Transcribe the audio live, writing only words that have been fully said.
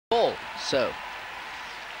So,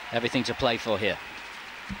 everything to play for here.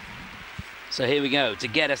 So here we go, to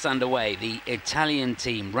get us underway, the Italian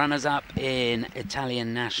team, runners-up in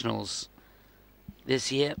Italian Nationals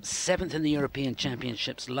this year, 7th in the European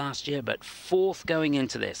Championships last year, but 4th going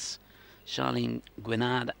into this. Charlene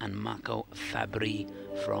Guignard and Marco Fabbri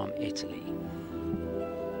from Italy.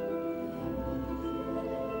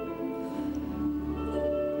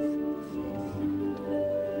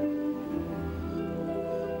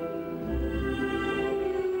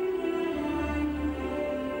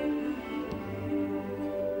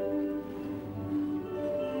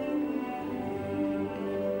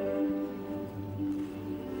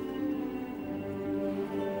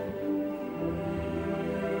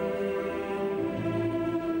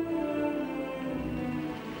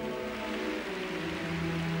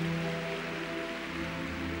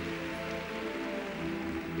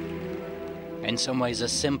 In some ways a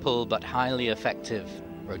simple but highly effective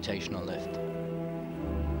rotational lift.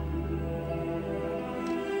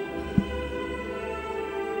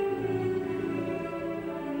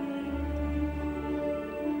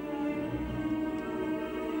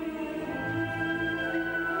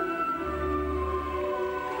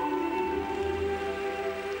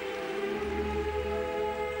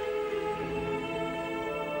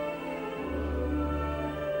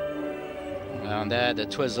 And there, the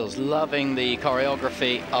Twizzles, loving the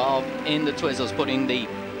choreography of in the Twizzles, putting the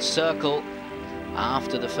circle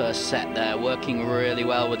after the first set there, working really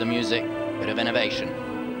well with the music, bit of innovation.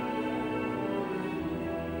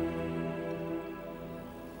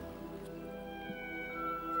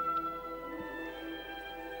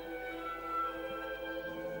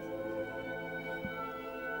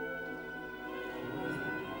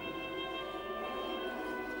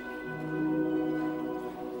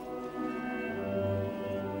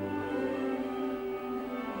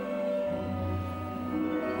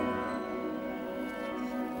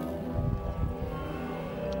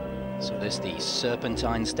 So there's the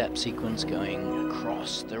serpentine step sequence going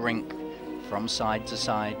across the rink from side to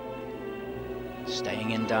side, staying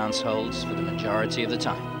in dance holds for the majority of the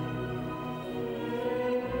time.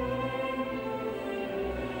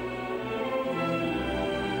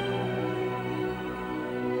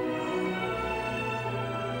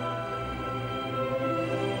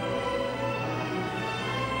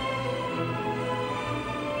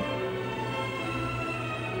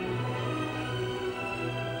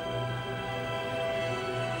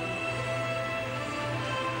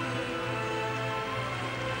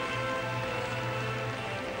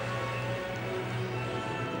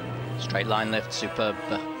 Straight line lift, superb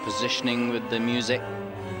positioning with the music,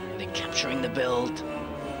 really capturing the build.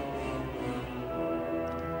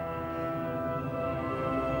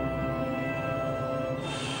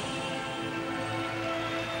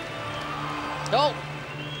 Oh!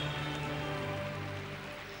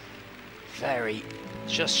 Very,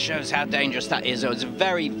 just shows how dangerous that is. It was a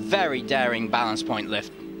very, very daring balance point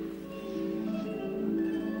lift.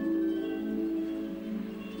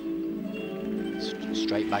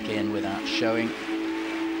 Straight back in without showing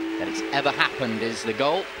that it's ever happened is the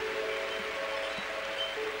goal.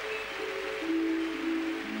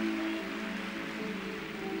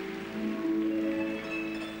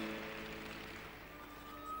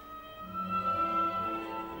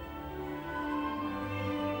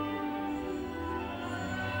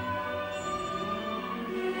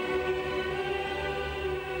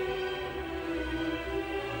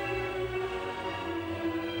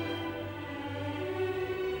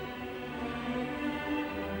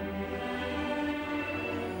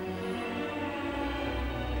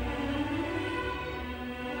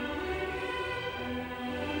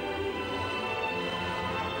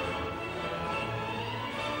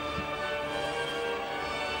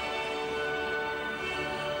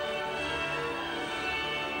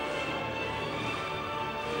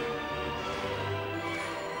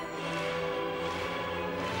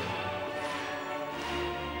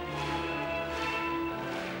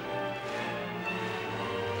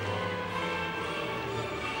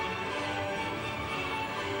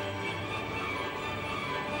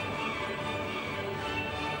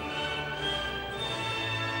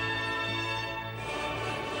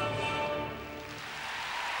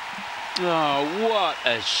 Oh, what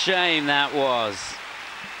a shame that was.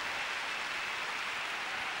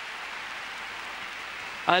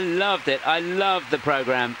 I loved it. I loved the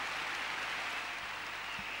program.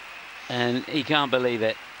 And he can't believe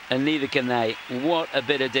it. And neither can they. What a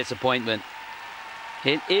bit of disappointment.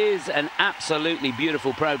 It is an absolutely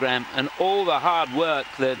beautiful program, and all the hard work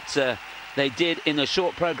that they did in the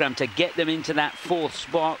short program to get them into that 4th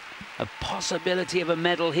spot a possibility of a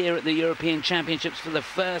medal here at the European Championships for the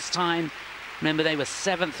first time. Remember, they were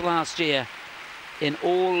 7th last year. In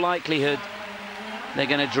all likelihood, they're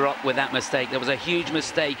going to drop with that mistake. There was a huge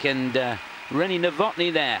mistake, and Rennie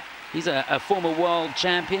Novotny there. He's a former world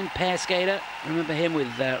champion, pair skater. Remember him with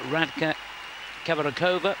Radka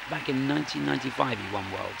Kavarakova back in 1995. He won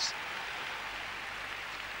Worlds.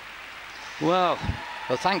 Well,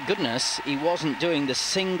 thank goodness he wasn't doing the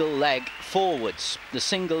single leg forwards, the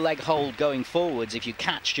single leg hold going forwards. If you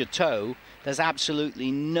catch your toe, there's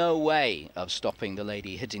absolutely no way of stopping the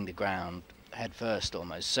lady hitting the ground head first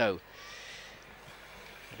almost. So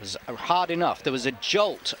it was hard enough. There was a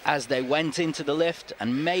jolt as they went into the lift,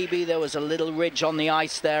 and maybe there was a little ridge on the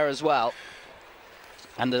ice there as well.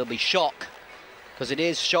 And there'll be shock, because it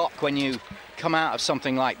is shock when you come out of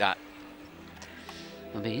something like that.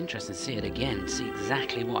 It'll be interesting to see it again, see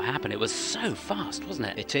exactly what happened. It was so fast, wasn't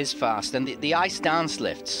it? It is fast. And the ice dance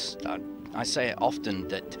lifts, I say it often,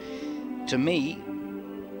 that to me,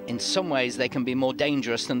 in some ways, they can be more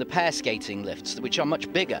dangerous than the pair skating lifts, which are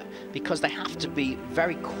much bigger, because they have to be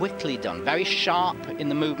very quickly done, very sharp in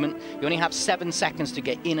the movement. You only have 7 seconds to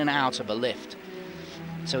get in and out of a lift.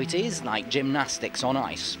 So it is like gymnastics on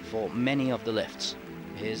ice for many of the lifts.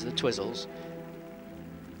 Here's the twizzles.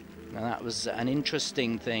 Now that was an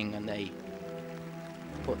interesting thing, and they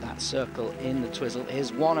put that circle in the twizzle.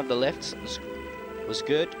 Here's one of the lifts. It was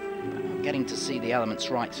good. I'm getting to see the elements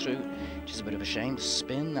right through, which is a bit of a shame.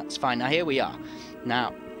 Spin, that's fine. Now here we are.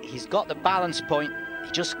 Now he's got the balance point.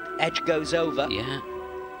 He just edge goes over. Yeah.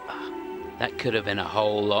 That could have been a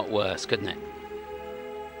whole lot worse, couldn't it?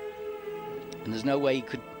 And there's no way he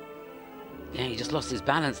could. Yeah, he just lost his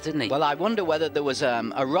balance, didn't he? Well, I wonder whether there was a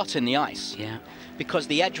rut in the ice. Yeah. Because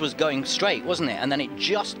the edge was going straight, wasn't it? And then it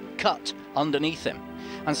just cut underneath him.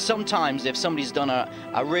 And sometimes if somebody's done a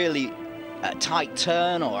really tight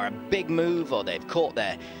turn or a big move, or they've caught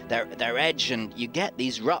their edge, and you get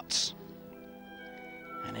these ruts.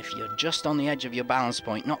 And if you're just on the edge of your balance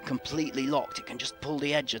point, not completely locked, it can just pull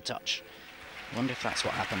the edge a touch. I wonder if that's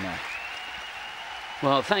what happened there.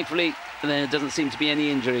 Well, thankfully, there doesn't seem to be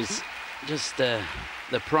any injuries. Just the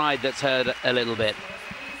pride that's hurt a little bit.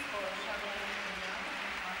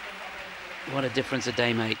 What a difference a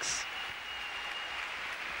day makes.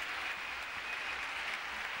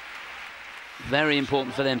 Very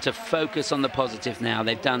important for them to focus on the positive now.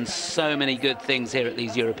 They've done so many good things here at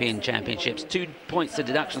these European Championships. 2 points to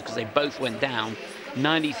deductions because they both went down.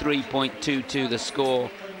 93.22 the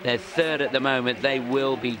score. They're third at the moment. They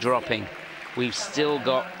will be dropping. We've still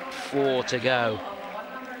got 4 to go.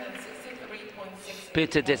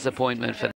 Bitter disappointment for them.